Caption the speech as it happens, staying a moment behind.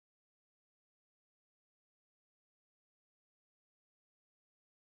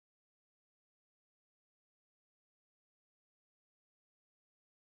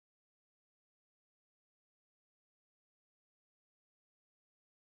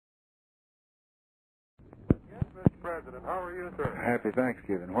President. How are you, sir? Happy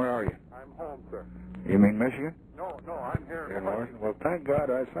Thanksgiving. Where are you? I'm home, sir. You mean Michigan? No, I'm here In in Washington? Well, thank God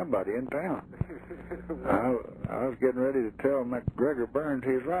I had somebody in town. I was getting ready to tell McGregor Burns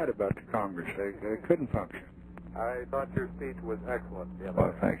he's right about the Congress. They couldn't function. I thought your speech was excellent.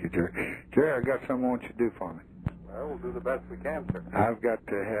 Well, thank you, Jerry. Jerry, I got something I want you to do for me. Well, we'll do the best we can, sir. I've got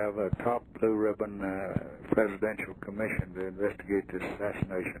to have a top blue ribbon presidential commission to investigate this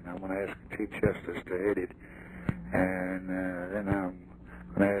assassination. I'm going to ask the Chief Justice to head it, and then I'm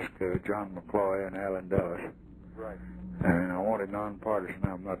going to ask John McCloy and Alan Dulles. Right. And I want it nonpartisan.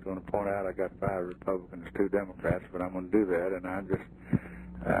 I'm not going to point out I got 5 Republicans, 2 Democrats, but I'm going to do that, and I just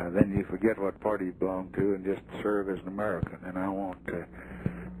then you forget what party you belong to and just serve as an American. And I want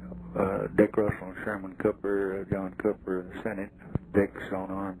Dick Russell and Sherman Cooper, John Cooper in the Senate. Dick's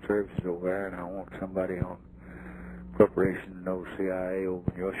on armed services over there, and I want somebody on appropriation, no CIA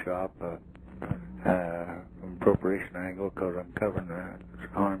over in your shop, from appropriation angle, because I'm covering the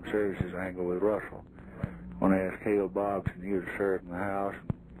armed services angle with Russell. I want to ask Hale Boggs and you to serve in the House.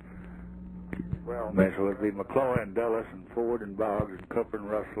 Well, May as well be McCloy and Dulles and Ford and Boggs and Cooper and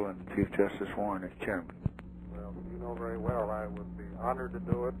Russell and Chief Justice Warren as chairman. Well, you know very well I would be honored to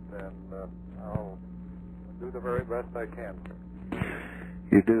do it, and I'll do the very best I can, sir.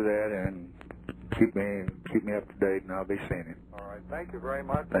 You do that and keep me up to date, and I'll be seeing you. All right. Thank you very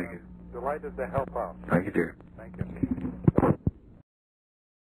much. Thank you. I'm delighted to help out. Thank you, dear. Thank you.